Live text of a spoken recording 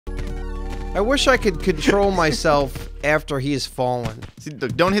I wish I could control myself after he has fallen. See,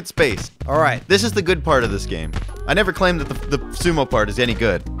 look, don't hit space. All right. This is the good part of this game. I never claimed that the sumo part is any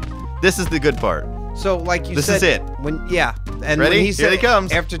good. This is the good part. So, like you this said, is it. Yeah. And ready? When he said Here he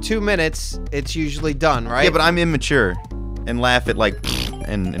comes. After 2 minutes, it's usually done, right? Yeah, but I'm immature and laugh at like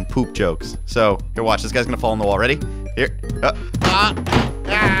and poop jokes. So here, watch. This guy's gonna fall in the wall. Ready? Here.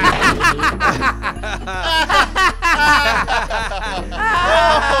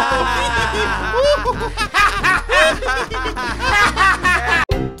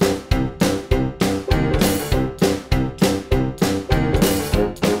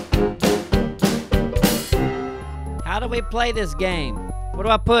 How do we play this game? What do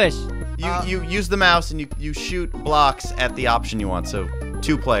I push? You use the mouse and you shoot blocks at the option you want. So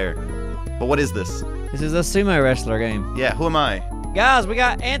 2-player. But what is this? This is a sumo wrestler game. Yeah. Who am I? Guys, we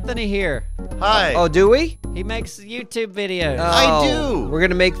got Anthony here. Hi. Oh, do we? He makes YouTube videos. I do. We're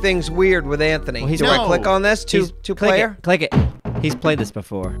gonna make things weird with Anthony. Well, Do I click on this? Two player? Click it. He's played this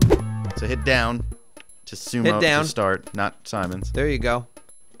before. So hit down to sumo Hit down. to start, not Simon's. There you go.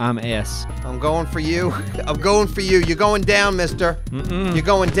 I'm S. I'm going for you. I'm going for you. You're going down, mister. Mm-mm. You're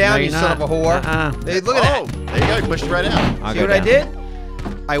going down, No, you you're son not. of a whore. Hey, look at that. There you go. You pushed it right out. I'll See go what I down.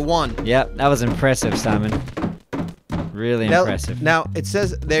 did? I won. Yep, that was impressive, Simon. Really impressive. Now, it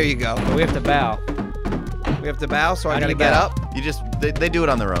says, there you go. But we have to bow. We have to bow, so I How do gotta you get bow? up. You just they do it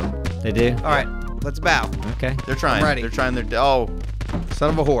on their own. They do? All right, let's bow. Okay. They're trying. I'm ready. They're trying their Son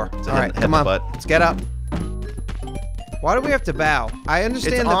of a whore. So All right, hit come the on. butt. Let's get up. Why do we have to bow? I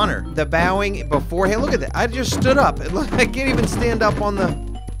understand It's honor. the bowing beforehand. Look at that. I just stood up. I can't even stand up on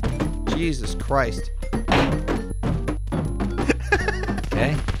the... Jesus Christ.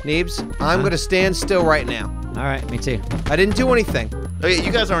 Okay. Neebs, I'm going to stand still right now. All right, me too. I didn't do anything. Okay,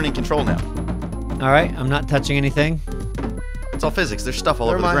 you guys aren't in control now. All right, I'm not touching anything. It's all physics. There's stuff all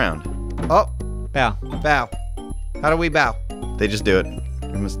Never over mind. the ground. Oh, Bow. bow. How do we bow? They just do it.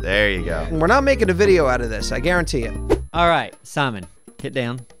 There you go. We're not making a video out of this. I guarantee it. All right, Simon, hit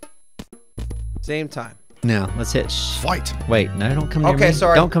down. Same time. Now, let's hit Fight. Wait, no, don't come near me. Okay,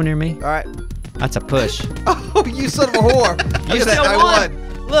 sorry. Don't come near me. All right. That's a push. Oh, you son of a whore. Look at that. still I won.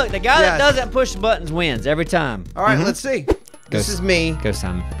 won. Look, the guy Yes. that doesn't push buttons wins every time. All right, let's see. This Go. is me. Go,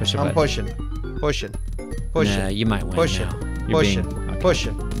 Simon. Push a I'm button. pushing. Pushing. Pushing. No, you might win Pushing. now. You're Pushing. okay.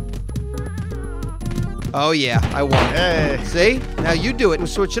 Pushing. Oh, yeah. I won. Hey. See? Now you do it and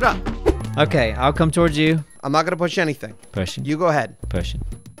switch it up. Okay, I'll come towards you. I'm not going to push anything. Pushing. You go ahead. Pushing.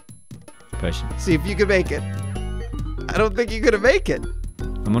 Pushing. See if you can make it. I don't think you're going to make it.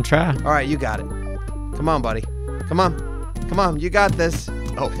 I'm gonna try. All right, you got it. Come on, buddy. Come on. Come on. You got this.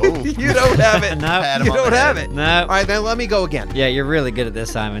 Oh, You don't have it. No. Pat him You on the don't have head. it. No. All right, then let me go again. Yeah, you're really good at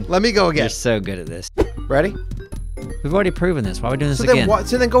this, Simon. Let me go You're again. so good at this. Ready? We've already proven this. Why are we doing this So again?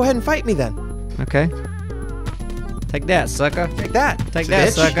 then go ahead and fight me then. Okay. Take that, sucker. Take that. Take that,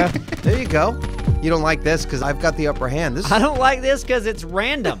 bitch. sucker. There you go. You don't like this because I've got the upper hand. This I don't like this because it's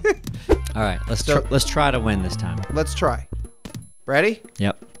random. All right, let's try to win this time. Let's try. Ready?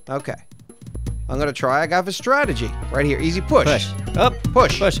 Yep. Okay. I'm gonna try. I got a strategy right here. Easy push. Push. Up.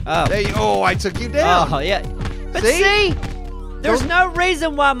 Push. Push. Up. There you. Oh, I took you down. Oh yeah. But See? see, there's no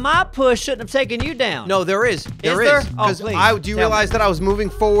reason why my push shouldn't have taken you down. No, there is. There there? is. Oh, 'Cause please, do you tell realize that I was moving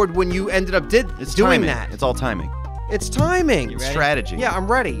forward when you ended up doing timing. that? It's all timing. It's timing. ready? Strategy. Yeah, I'm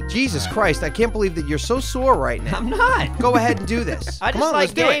ready. Jesus Christ, I can't believe that you're so sore right now. I'm not. Go ahead and do this. I Come just on, like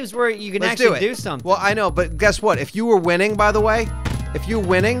let's do it. games where you can Let's actually do, it. do something. Well, I know, but guess what? If you were winning, by the way, if you're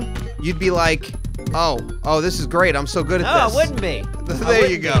winning, you'd be like, oh, this is great. I'm so good at no, this. I wouldn't be. There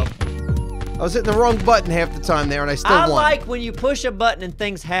you go. I was hitting the wrong button half the time there, and I still I won. like when you push a button and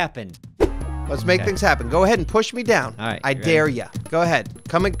things happen. Let's make things happen. Go ahead and push me down. All right, I you dare ready? ya. Go ahead.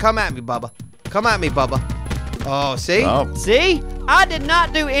 Come at me, Bubba. Come at me, Bubba. Oh, see? Oh. See? I did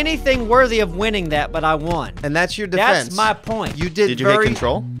not do anything worthy of winning that, but I won. And that's your defense. That's my point. You did Did you very... hit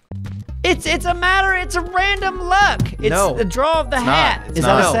control? It's a matter, it's a random luck. It's No. the draw of the hat. It's Is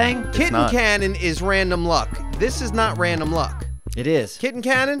not. that No, a saying? Kitten not. Cannon is random luck. This is not random luck. It is. Kitten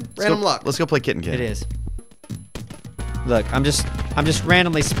Cannon, random luck. Let's go play Kitten Kid. It is. Look, I'm just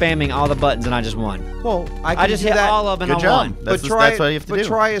randomly spamming all the buttons and I just won. Well, I I just do hit that. all of them Good and I job. won. That's, But that's what you have to do.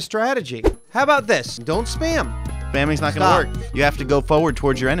 try a strategy. How about this? Don't spam. Spamming's not Stop. going to work. You have to go forward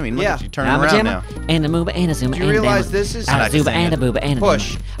towards your enemy. And look Yeah. at you turning I'm a around jammer, now. and a mooba, and a zoomer, Do you and a realize dammer. this is... I'm a Not zoomer, saying and a it. booba, and a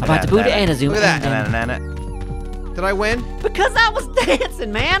Push. dammer. About the booty and a zoom, Look at and that. a dammer. Did I win? Because I was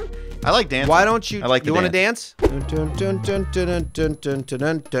dancing, man. I like dancing. Why don't you... I like the You want to dance. dance? Dun, dun, dun, dun, dun, dun, dun,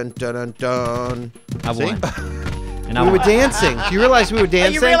 dun, dun, dun, dun, dun. I See? won. and I We were won. dancing. Do you realize we were Oh,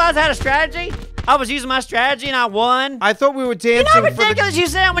 dancing? you realize I had a strategy? I was using my strategy and I won. I thought we were dancing. You know how for ridiculous you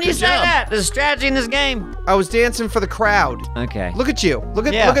sound when you say job. that. There's a strategy in this game. I was dancing for the crowd. Okay. Look at you. Look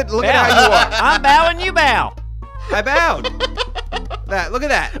at Yeah, look bow. at how you are. I'm bowing, you bow. I bowed. Look at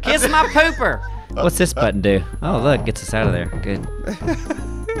that. Kiss my pooper. What's this button do? Oh, look, gets us out of there. Good.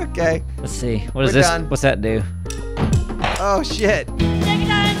 Okay. Let's see. What is We're this? done. What's that do? Oh shit.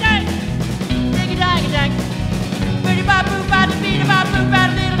 Ding-a-dang-dang, ding-a-dang-dang.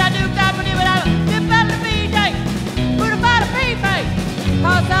 Boody-ba-boo-ba-da-bee-da-ba-boo-ba-da-dee-da-da-doo-da.